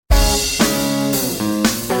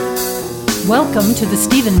Welcome to the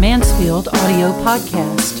Stephen Mansfield audio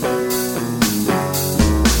podcast.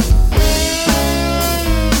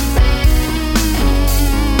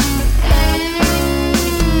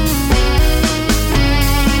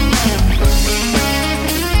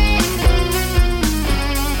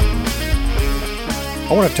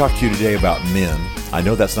 I want to talk to you today about men. I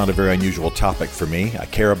know that's not a very unusual topic for me. I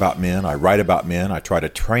care about men. I write about men. I try to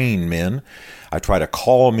train men. I try to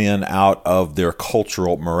call men out of their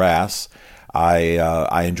cultural morass.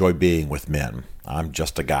 I enjoy being with men. I'm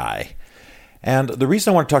just a guy. And the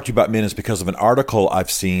reason I want to talk to you about men is because of an article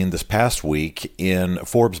I've seen this past week in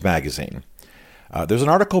Forbes magazine. There's an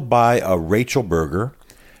article by Rachel Berger.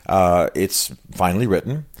 It's finely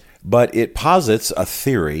written, but it posits a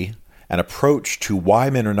theory, an approach to why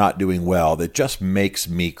men are not doing well that just makes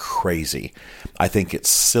me crazy. I think it's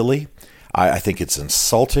silly. I think it's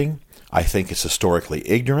insulting. I think it's historically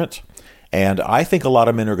ignorant. And I think a lot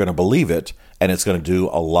of men are going to believe it, and it's going to do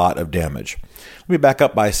a lot of damage. Let me back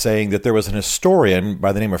up by saying that there was an historian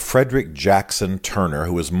by the name of Frederick Jackson Turner,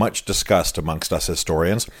 who was much discussed amongst us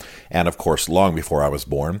historians, and of course long before I was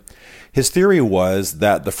born. His theory was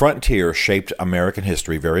that the frontier shaped American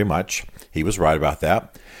history very much. He was right about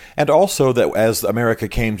that. And also that as America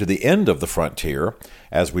came to the end of the frontier,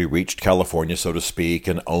 as we reached California, so to speak,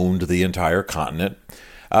 and owned the entire continent,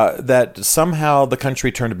 that somehow the country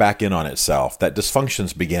turned back in on itself, that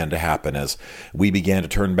dysfunctions began to happen as we began to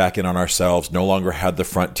turn back in on ourselves, no longer had the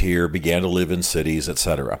frontier, began to live in cities,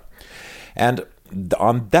 etc. And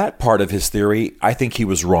on that part of his theory, I think he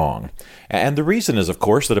was wrong. And the reason is, of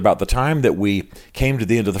course, that about the time that we came to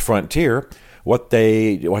the end of the frontier, what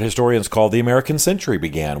historians call the American century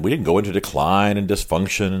began. We didn't go into decline and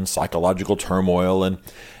dysfunction and psychological turmoil and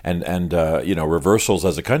reversals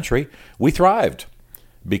as a country. We thrived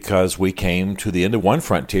because we came to the end of one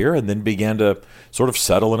frontier and then began to sort of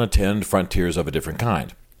settle and attend frontiers of a different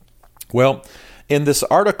kind. Well, in this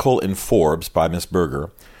article in Forbes by Miss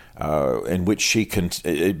Berger, in which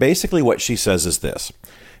basically what she says is this.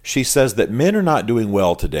 She says that men are not doing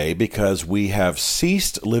well today because we have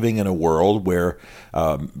ceased living in a world where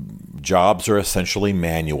jobs are essentially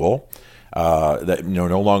manual, that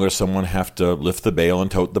no longer someone have to lift the bale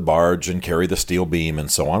and tote the barge and carry the steel beam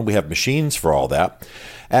and so on. We have machines for all that.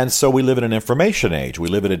 And so we live in an information age. We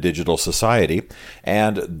live in a digital society.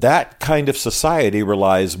 And that kind of society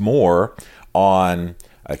relies more on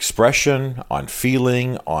expression, on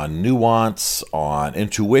feeling, on nuance, on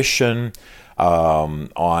intuition,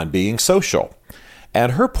 on being social.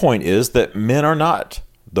 And her point is that men are not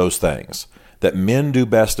those things, that men do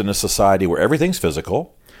best in a society where everything's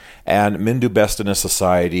physical, and men do best in a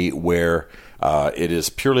society where it is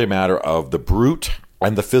purely a matter of the brute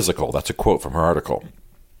and the physical. That's a quote from her article.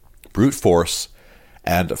 Brute force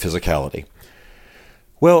and physicality.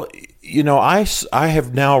 Well, I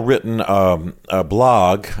have now written a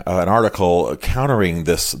blog, an article countering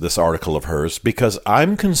this article of hers, because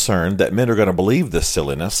I'm concerned that men are going to believe this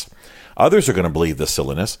silliness. Others are going to believe this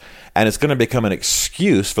silliness, and it's going to become an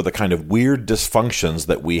excuse for the kind of weird dysfunctions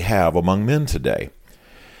that we have among men today.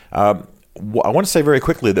 I want to say very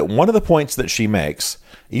quickly that one of the points that she makes,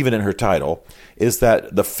 even in her title, is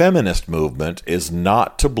that the feminist movement is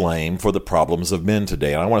not to blame for the problems of men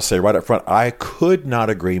today. And I want to say right up front, I could not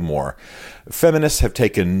agree more. Feminists have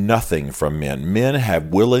taken nothing from men. Men have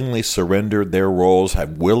willingly surrendered their roles,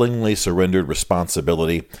 have willingly surrendered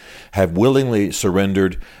responsibility, have willingly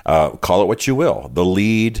surrendered, call it what you will, the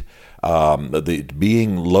lead, the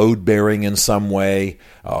being load-bearing in some way,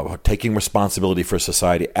 taking responsibility for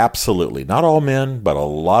society. Absolutely. Not all men, but a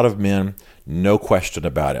lot of men, no question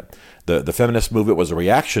about it. The feminist movement was a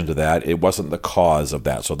reaction to that. It wasn't the cause of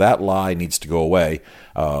that. So that lie needs to go away,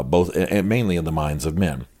 both and mainly in the minds of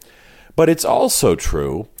men. But it's also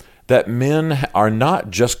true that men are not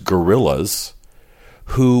just guerrillas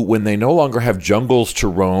who, when they no longer have jungles to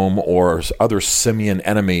roam or other simian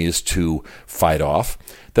enemies to fight off,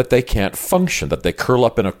 that they can't function, that they curl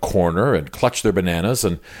up in a corner and clutch their bananas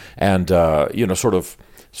and sort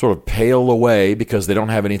of pale away because they don't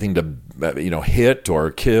have anything to hit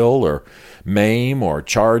or kill or maim or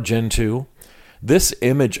charge into. This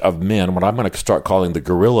image of men, what I'm going to start calling the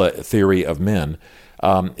guerrilla theory of men,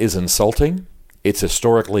 is insulting. It's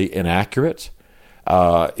historically inaccurate.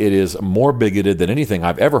 It is more bigoted than anything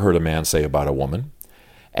I've ever heard a man say about a woman,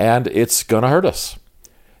 and it's going to hurt us.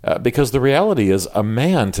 Because the reality is a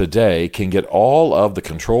man today can get all of the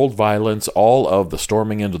controlled violence, all of the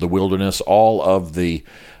storming into the wilderness, all of the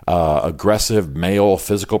aggressive male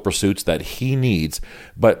physical pursuits that he needs,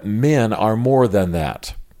 but men are more than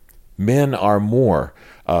that. Men are more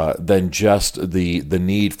than just the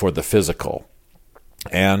need for the physical.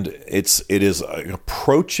 And it is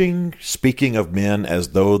approaching speaking of men as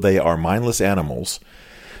though they are mindless animals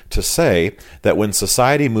to say that when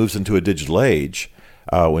society moves into a digital age,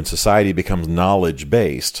 when society becomes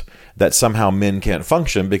knowledge-based, that somehow men can't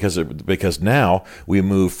function because now we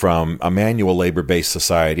move from a manual labor-based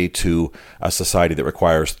society to a society that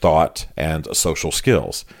requires thought and social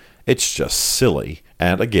skills. It's just silly,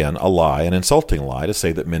 and again, a lie, an insulting lie, to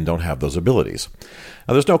say that men don't have those abilities.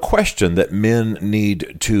 Now, there's no question that men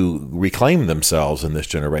need to reclaim themselves in this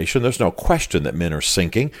generation. There's no question that men are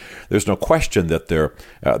sinking. There's no question that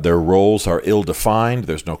their roles are ill-defined.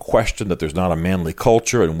 There's no question that there's not a manly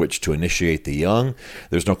culture in which to initiate the young.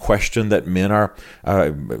 There's no question that men are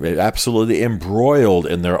absolutely embroiled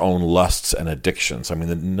in their own lusts and addictions. I mean,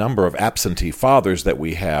 the number of absentee fathers that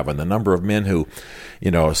we have, and the number of men who,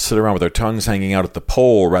 sit around with their tongues hanging out at the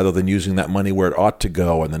pole rather than using that money where it ought to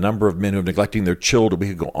go, and the number of men who are neglecting their children. We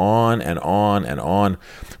could go on and on and on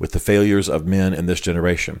with the failures of men in this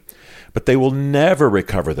generation. But they will never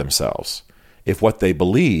recover themselves if what they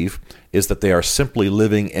believe is that they are simply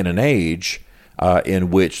living in an age in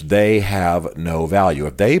which they have no value.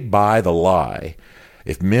 If they buy the lie,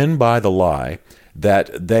 if men buy the lie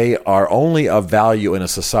that they are only of value in a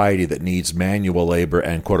society that needs manual labor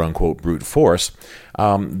and quote-unquote brute force,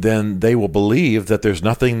 then they will believe that there's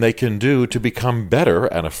nothing they can do to become better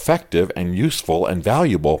and effective and useful and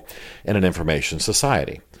valuable in an information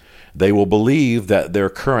society. They will believe that their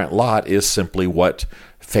current lot is simply what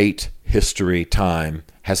fate, history, time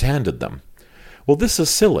has handed them. Well, this is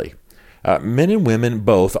silly. Men and women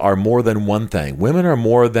both are more than one thing. Women are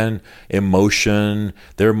more than emotion.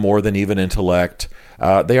 They're more than even intellect.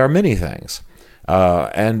 They are many things.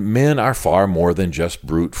 And men are far more than just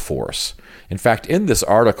brute force. In fact, in this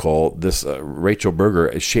article, this Rachel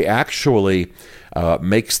Berger, she actually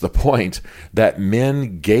makes the point that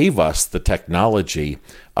men gave us the technology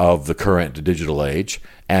of the current digital age,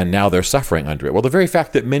 and now they're suffering under it. Well, the very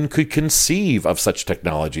fact that men could conceive of such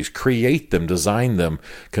technologies, create them, design them,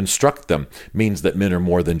 construct them, means that men are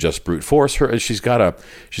more than just brute force. She's got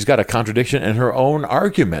a contradiction in her own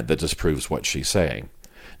argument that disproves what she's saying.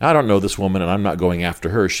 Now, I don't know this woman, and I'm not going after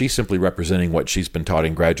her. She's simply representing what she's been taught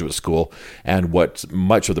in graduate school and what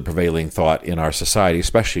much of the prevailing thought in our society,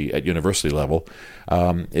 especially at university level,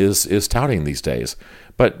 is touting these days.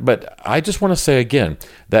 But I just want to say again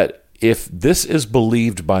that if this is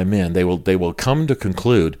believed by men, they will come to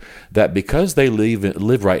conclude that because they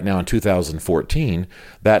live right now in 2014,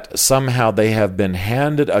 that somehow they have been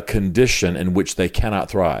handed a condition in which they cannot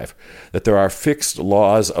thrive, that there are fixed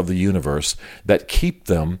laws of the universe that keep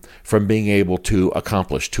them from being able to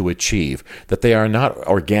accomplish, to achieve, that they are not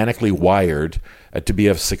organically wired to be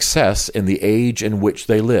of success in the age in which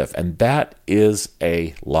they live. And that is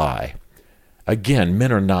a lie. Again,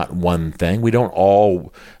 men are not one thing. We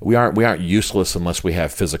aren't useless unless we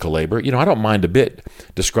have physical labor. I don't mind a bit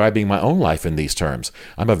describing my own life in these terms.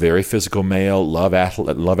 I'm a very physical male, love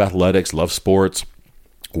athletics, love sports,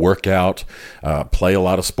 work out, play a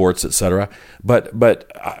lot of sports, etc. But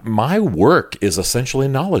my work is essentially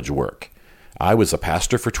knowledge work. I was a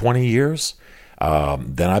pastor for 20 years.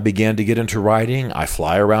 Then I began to get into writing. I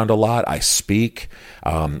fly around a lot. I speak.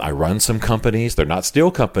 I run some companies. They're not steel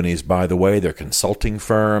companies, by the way. They're consulting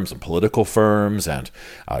firms and political firms and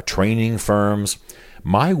training firms.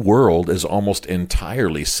 My world is almost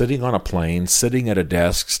entirely sitting on a plane, sitting at a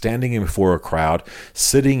desk, standing before a crowd,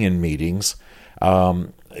 sitting in meetings.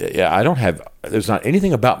 There's not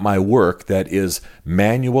anything about my work that is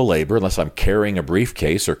manual labor unless I'm carrying a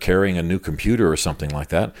briefcase or carrying a new computer or something like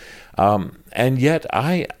that. And yet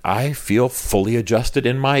I feel fully adjusted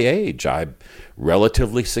in my age. I'm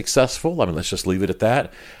relatively successful. Let's just leave it at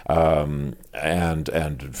that.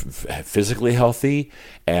 And physically healthy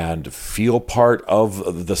and feel part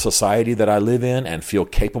of the society that I live in and feel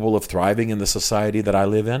capable of thriving in the society that I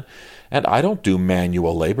live in. And I don't do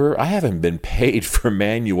manual labor. I haven't been paid for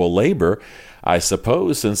manual labor, I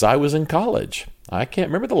suppose, since I was in college. I can't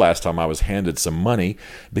remember the last time I was handed some money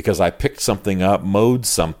because I picked something up, mowed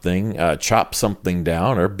something, chopped something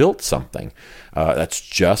down, or built something. That's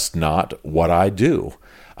just not what I do.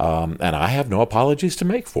 And I have no apologies to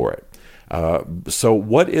make for it. So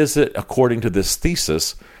what is it, according to this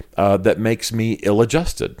thesis, that makes me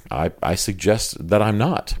ill-adjusted? I suggest that I'm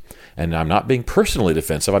not. And I'm not being personally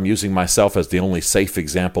defensive. I'm using myself as the only safe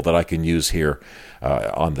example that I can use here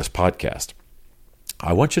on this podcast.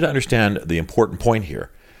 I want you to understand the important point here.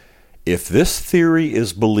 If this theory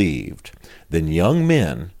is believed, then young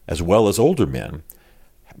men, as well as older men,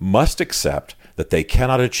 must accept that they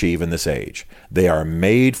cannot achieve in this age. They are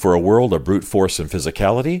made for a world of brute force and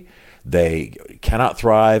physicality. They cannot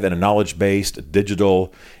thrive in a knowledge-based,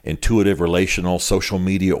 digital, intuitive, relational, social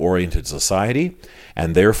media-oriented society,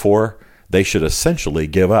 and therefore they should essentially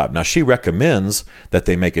give up. Now, she recommends that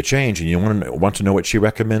they make a change, and you want to know what she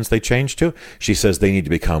recommends they change to? She says they need to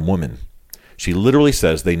become women. She literally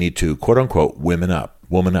says they need to, quote-unquote, woman up.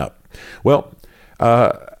 Well,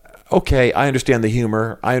 okay, I understand the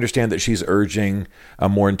humor. I understand that she's urging a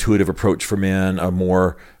more intuitive approach for men, a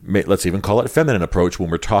more, let's even call it feminine approach when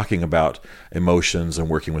we're talking about emotions and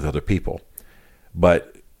working with other people.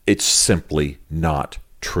 But it's simply not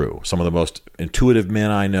true. Some of the most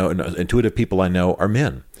intuitive people I know are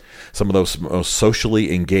men. Some of those most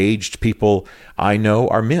socially engaged people I know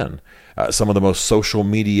are men. Some of the most social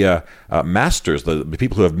media masters, the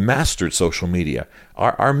people who have mastered social media,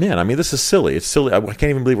 are men. I mean, this is silly. It's silly. I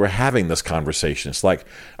can't even believe we're having this conversation. It's like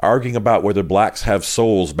arguing about whether blacks have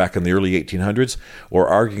souls back in the early 1800s, or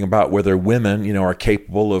arguing about whether women, are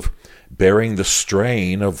capable of bearing the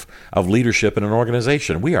strain of leadership in an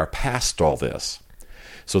organization. We are past all this.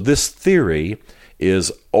 So this theory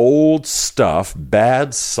is old stuff,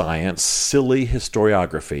 bad science, silly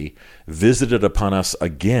historiography, visited upon us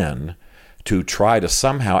again to try to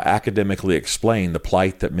somehow academically explain the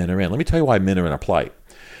plight that men are in. Let me tell you why men are in a plight.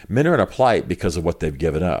 Men are in a plight because of what they've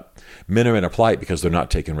given up. Men are in a plight because they're not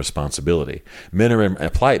taking responsibility. Men are in a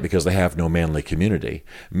plight because they have no manly community.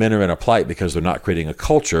 Men are in a plight because they're not creating a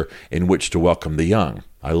culture in which to welcome the young.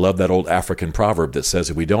 I love that old African proverb that says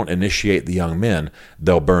if we don't initiate the young men,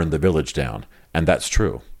 they'll burn the village down. And that's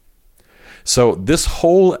true. So this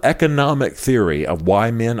whole economic theory of why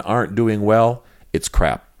men aren't doing well, it's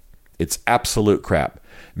crap. It's absolute crap.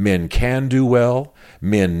 Men can do well.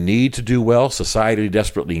 Men need to do well. Society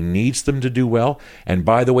desperately needs them to do well. And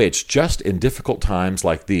by the way, it's just in difficult times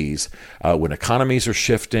like these, when economies are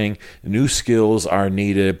shifting, new skills are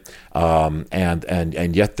needed,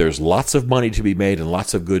 and yet there's lots of money to be made and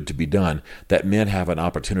lots of good to be done, that men have an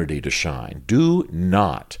opportunity to shine. Do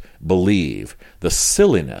not believe the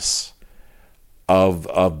silliness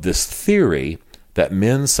of this theory that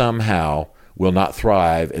men somehow will not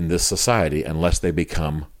thrive in this society unless they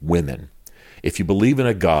become women. If you believe in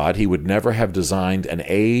a God, he would never have designed an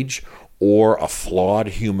age or a flawed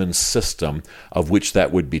human system of which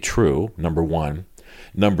that would be true, number one.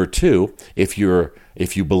 Number two, if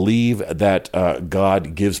you believe that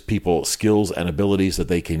God gives people skills and abilities that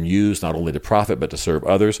they can use not only to profit but to serve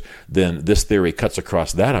others, then this theory cuts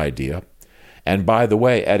across that idea. And by the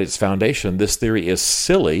way, at its foundation, this theory is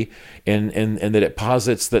silly in that it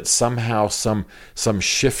posits that somehow some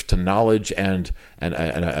shift to knowledge and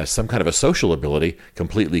some kind of a social ability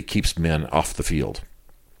completely keeps men off the field,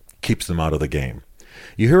 keeps them out of the game.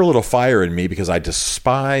 You hear a little fire in me because I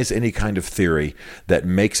despise any kind of theory that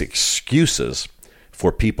makes excuses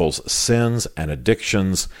for people's sins and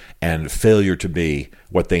addictions and failure to be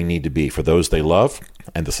what they need to be for those they love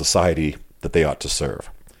and the society that they ought to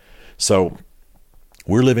serve. So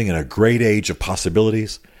we're living in a great age of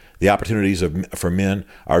possibilities. The opportunities for men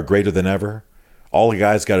are greater than ever. All the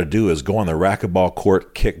guy's got to do is go on the racquetball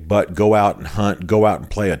court, kick butt, go out and hunt, go out and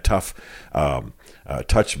play a tough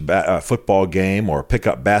football game or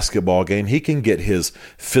pick-up basketball game. He can get his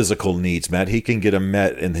physical needs met. He can get them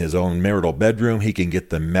met in his own marital bedroom. He can get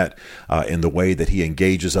them met in the way that he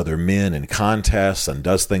engages other men in contests and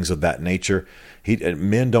does things of that nature.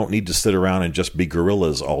 Men don't need to sit around and just be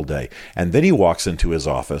gorillas all day. And then he walks into his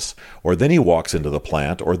office, or then he walks into the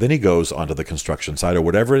plant, or then he goes onto the construction site, or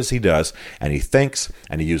whatever it is he does, and he thinks,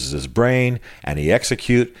 and he uses his brain, and he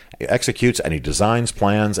executes, and he designs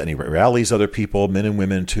plans, and he rallies other people, men and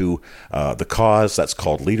women, to the cause. That's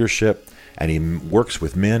called leadership. And he works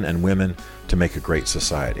with men and women to make a great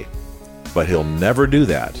society. But he'll never do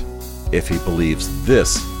that if he believes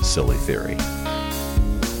this silly theory.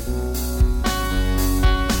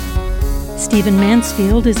 Stephen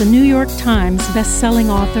Mansfield is a New York Times best-selling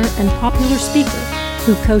author and popular speaker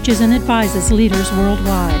who coaches and advises leaders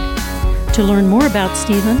worldwide. To learn more about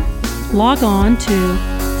Stephen, log on to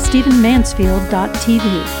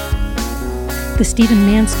stephenmansfield.tv. The Stephen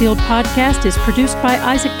Mansfield podcast is produced by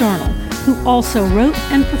Isaac Darnell, who also wrote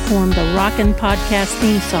and performed the Rockin' Podcast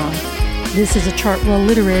theme song. This is a Chartwell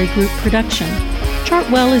Literary Group production.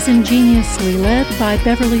 Chartwell is ingeniously led by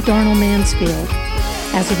Beverly Darnell Mansfield.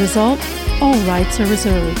 As a result, all rights are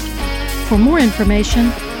reserved. For more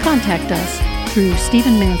information, contact us through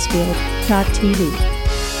stephenmansfield.tv.